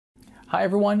Hi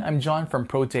everyone, I'm John from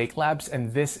Protake Labs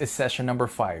and this is session number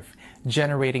 5,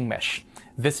 Generating Mesh.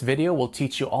 This video will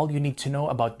teach you all you need to know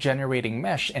about generating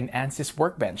mesh in Ansys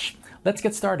Workbench. Let's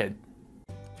get started.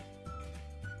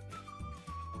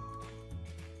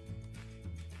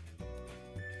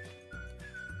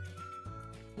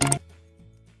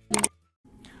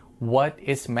 What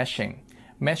is meshing?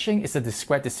 Meshing is the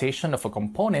discretization of a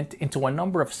component into a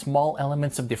number of small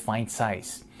elements of defined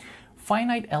size.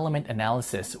 Finite element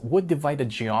analysis would divide the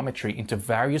geometry into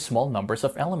various small numbers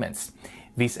of elements.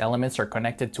 These elements are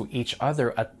connected to each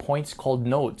other at points called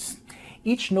nodes.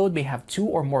 Each node may have 2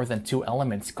 or more than 2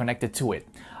 elements connected to it.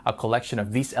 A collection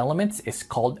of these elements is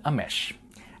called a mesh.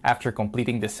 After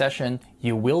completing this session,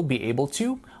 you will be able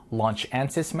to launch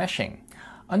Ansys Meshing,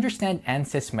 understand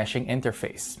Ansys Meshing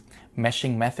interface,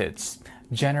 meshing methods,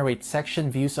 generate section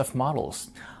views of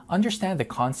models, understand the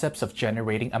concepts of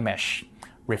generating a mesh,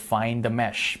 refine the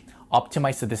mesh,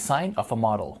 optimize the design of a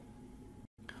model.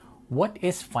 What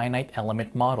is finite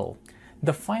element model?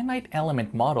 The finite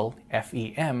element model,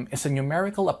 FEM, is a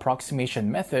numerical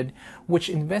approximation method which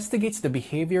investigates the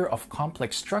behavior of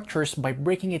complex structures by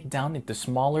breaking it down into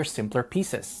smaller, simpler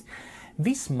pieces.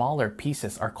 These smaller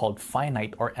pieces are called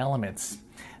finite or elements.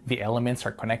 The elements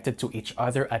are connected to each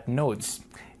other at nodes.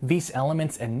 These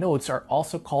elements and nodes are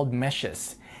also called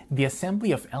meshes. The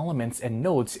assembly of elements and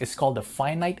nodes is called a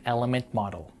finite element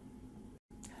model.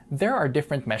 There are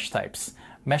different mesh types.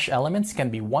 Mesh elements can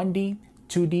be 1D,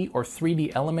 2D, or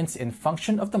 3D elements in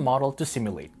function of the model to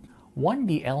simulate.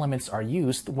 1D elements are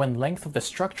used when length of the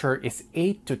structure is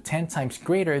 8 to 10 times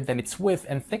greater than its width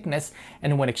and thickness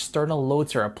and when external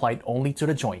loads are applied only to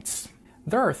the joints.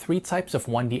 There are 3 types of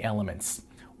 1D elements.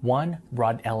 1.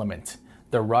 Rod element.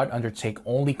 The rod undertake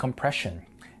only compression.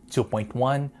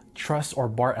 2.1. Truss or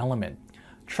bar element.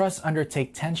 Truss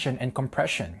undertake tension and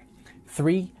compression.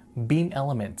 3. Beam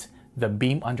element. The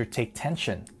beam undertake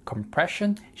tension,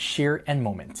 compression, shear, and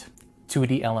moment.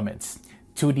 2D elements.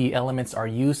 2D elements are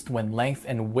used when length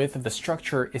and width of the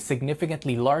structure is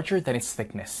significantly larger than its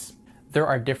thickness. There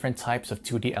are different types of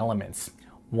 2D elements.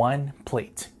 1.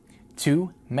 Plate.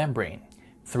 2. Membrane.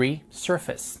 3.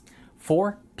 Surface.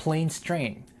 4. Plane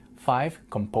strain. 5.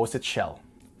 Composite shell.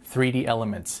 3D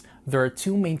elements. There are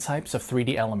 2 main types of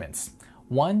 3D elements.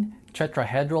 1.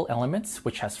 Tetrahedral elements,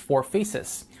 which has 4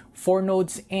 faces, 4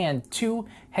 nodes, and 2.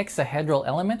 Hexahedral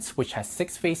elements, which has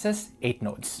 6 faces, 8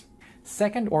 nodes.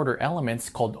 Second-order elements,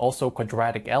 called also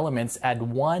quadratic elements, add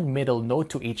 1 middle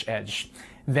node to each edge.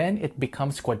 Then it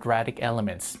becomes quadratic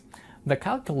elements. The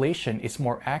calculation is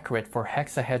more accurate for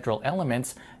hexahedral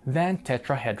elements than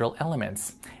tetrahedral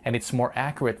elements, and it's more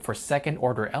accurate for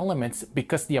second-order elements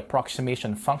because the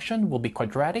approximation function will be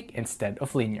quadratic instead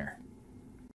of linear.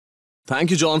 Thank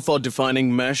you, John, for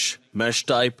defining mesh, mesh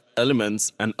type,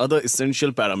 elements, and other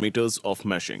essential parameters of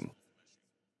meshing.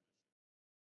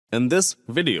 In this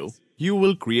video, you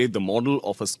will create the model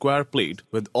of a square plate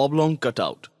with oblong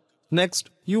cutout. Next,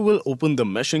 you will open the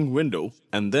meshing window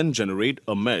and then generate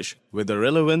a mesh with a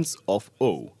relevance of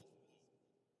O.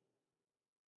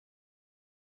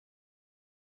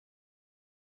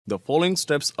 The following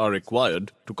steps are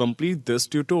required to complete this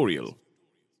tutorial.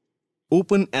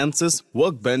 Open Ansys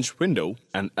Workbench window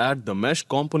and add the mesh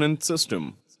component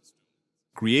system.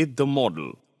 Create the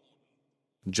model.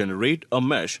 Generate a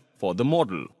mesh for the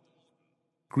model.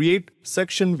 Create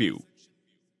section view.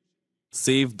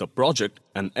 Save the project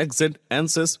and exit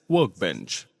Ansys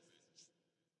Workbench.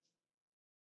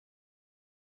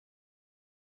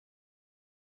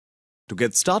 To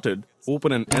get started,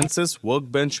 open an Ansys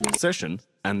Workbench session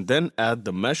and then add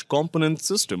the mesh component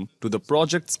system to the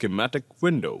project schematic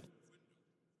window.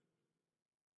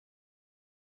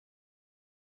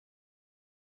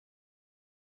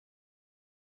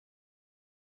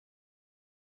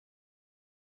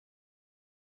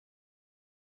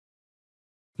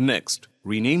 Next,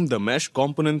 rename the mesh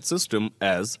component system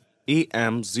as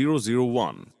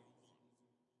AM001.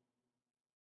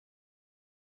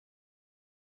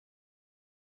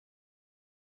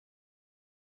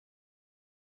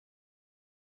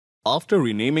 After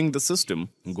renaming the system,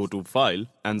 go to File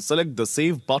and select the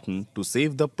Save button to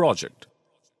save the project.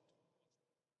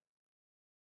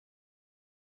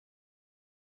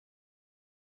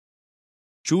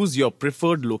 Choose your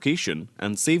preferred location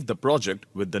and save the project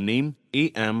with the name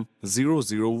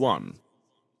AM001.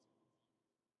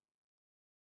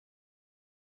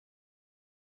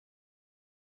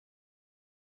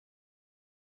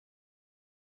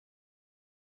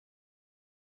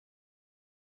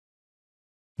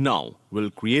 Now, we'll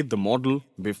create the model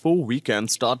before we can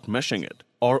start meshing it.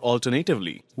 Or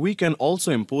alternatively, we can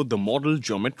also import the model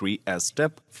geometry as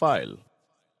step file.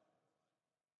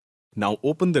 Now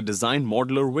open the Design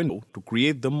Modeler window to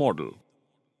create the model.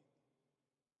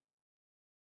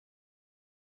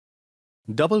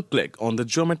 Double-click on the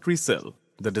geometry cell.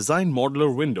 The Design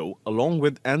Modeler window along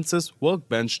with Ansys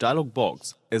Workbench dialog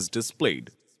box is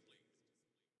displayed.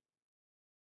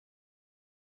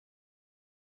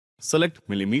 Select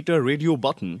Millimeter Radio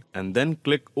button and then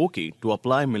click OK to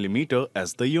apply millimeter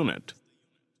as the unit.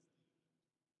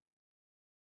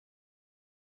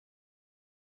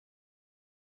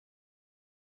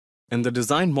 In the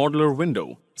Design Modeler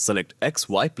window, select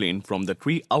XY plane from the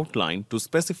tree outline to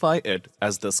specify it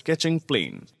as the sketching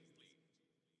plane.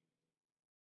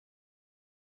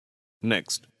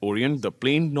 Next, orient the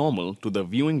plane normal to the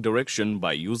viewing direction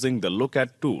by using the Look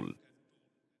At tool.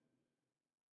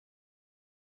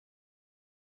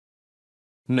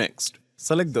 Next,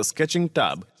 select the Sketching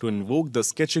tab to invoke the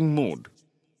sketching mode.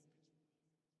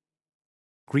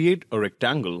 Create a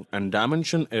rectangle and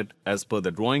dimension it as per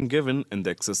the drawing given in the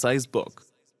exercise book.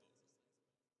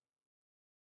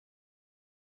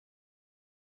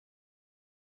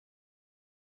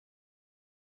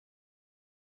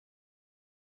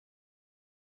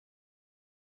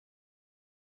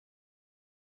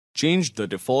 Change the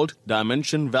default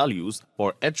dimension values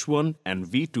for H1 and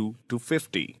V2 to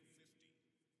 50.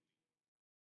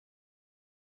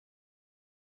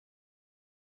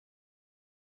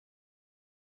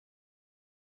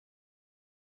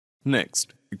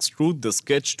 Next, extrude the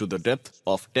sketch to the depth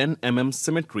of 10 mm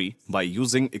symmetry by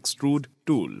using Extrude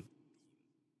tool.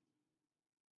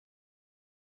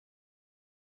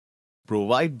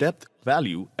 Provide depth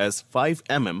value as 5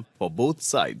 mm for both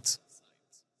sides.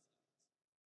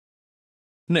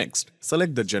 Next,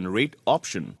 select the Generate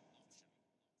option.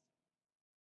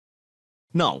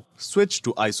 Now, switch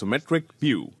to Isometric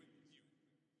view.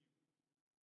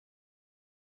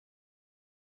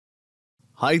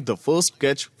 Hide the first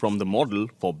sketch from the model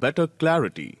for better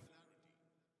clarity.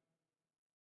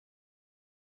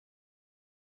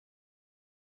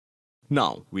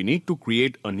 Now, we need to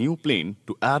create a new plane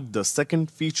to add the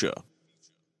second feature.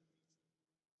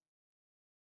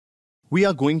 We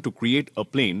are going to create a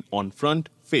plane on front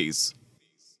face.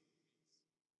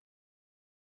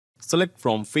 Select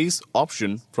from Face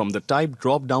option from the Type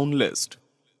drop-down list.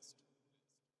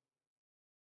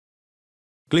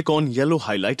 Click on yellow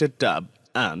highlighted tab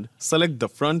and select the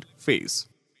front face.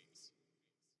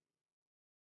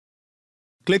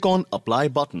 Click on Apply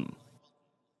button.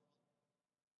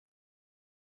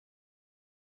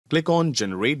 Click on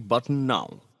Generate button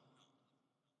now.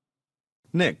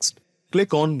 Next,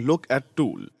 click on Look At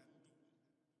tool.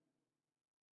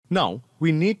 Now,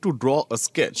 we need to draw a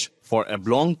sketch for a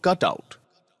oblong cutout.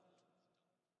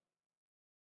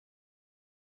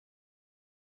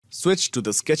 Switch to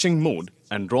the sketching mode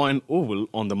and draw an oval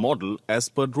on the model as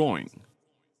per drawing.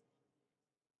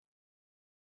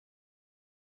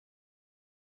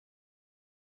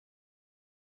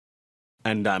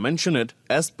 And dimension it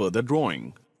as per the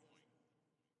drawing.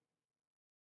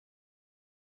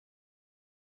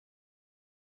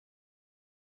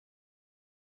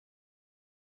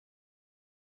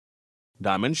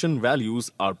 Dimension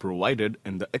values are provided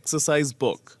in the exercise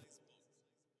book.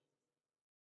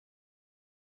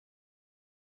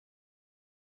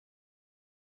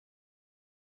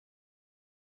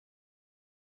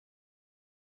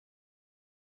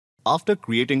 After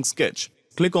creating sketch,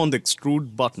 click on the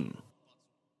Extrude button.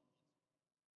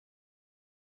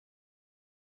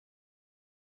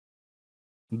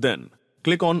 Then,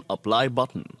 click on Apply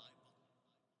button.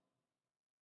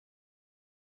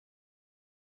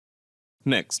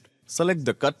 Next, select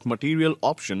the Cut Material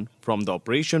option from the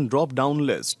Operation drop-down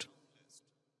list.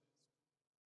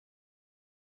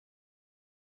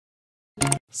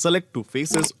 Select Two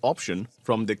Faces option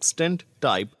from the Extent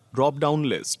Type drop-down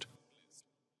list.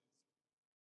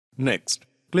 Next,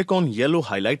 click on yellow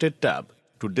highlighted tab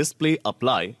to display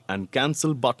Apply and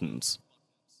Cancel buttons.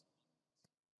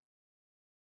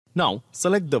 Now,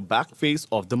 select the back face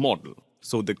of the model,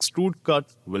 so the extrude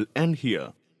cut will end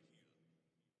here.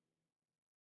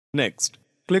 Next,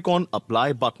 click on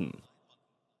Apply button.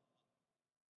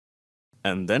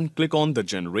 And then click on the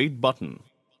Generate button.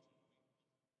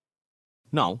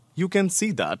 Now, you can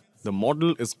see that the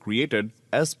model is created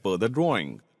as per the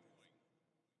drawing.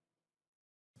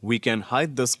 We can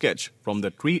hide the sketch from the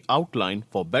tree outline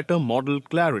for better model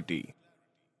clarity.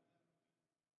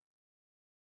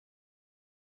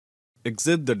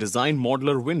 Exit the Design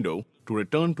Modeler window to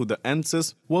return to the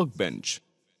Ansys Workbench.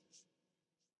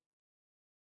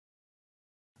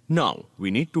 Now,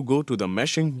 we need to go to the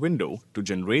Meshing window to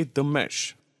generate the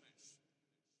mesh.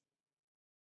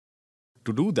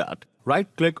 To do that,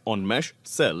 right-click on Mesh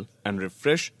cell and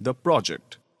refresh the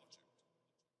project.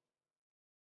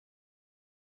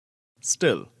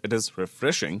 Still, it is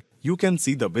refreshing. You can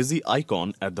see the busy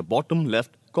icon at the bottom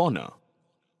left corner.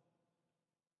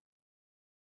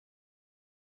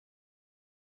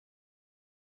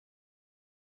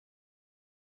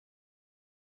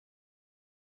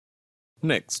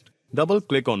 Next,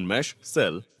 double-click on Mesh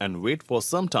cell and wait for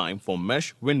some time for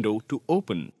Mesh window to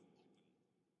open.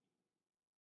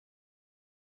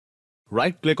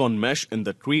 Right-click on Mesh in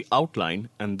the tree outline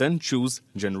and then choose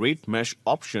Generate Mesh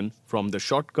option from the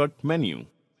shortcut menu.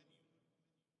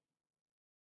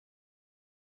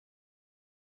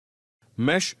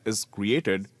 Mesh is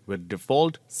created with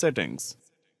default settings.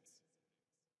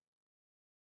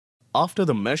 After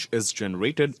the mesh is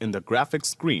generated in the graphics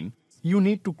screen, you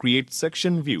need to create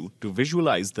section view to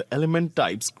visualize the element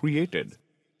types created.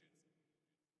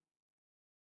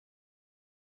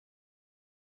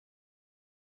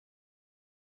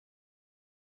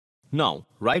 Now,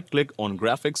 right-click on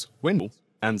Graphics window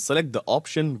and select the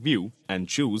option View and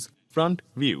choose Front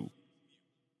View.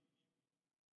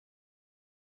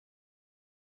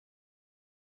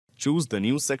 Choose the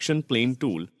new section plane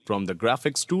tool from the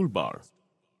Graphics toolbar.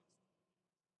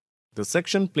 The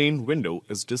section plane window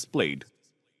is displayed.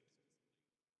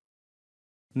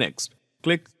 Next,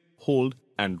 click, hold,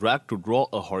 and drag to draw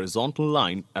a horizontal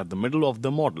line at the middle of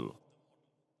the model.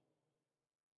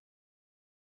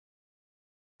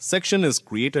 Section is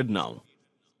created now.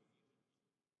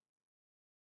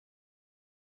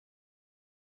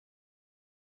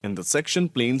 In the Section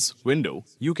Planes window,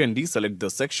 you can deselect the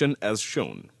section as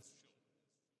shown.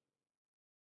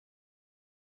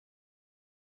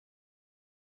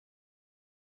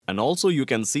 And also you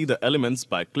can see the elements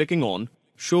by clicking on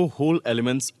Show Whole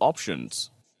Elements options.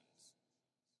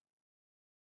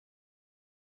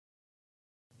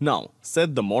 Now,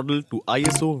 set the model to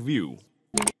ISO view.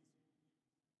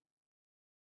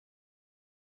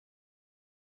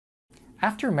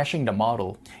 After meshing the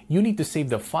model, you need to save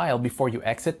the file before you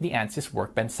exit the Ansys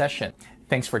Workbench session.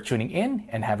 Thanks for tuning in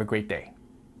and have a great day.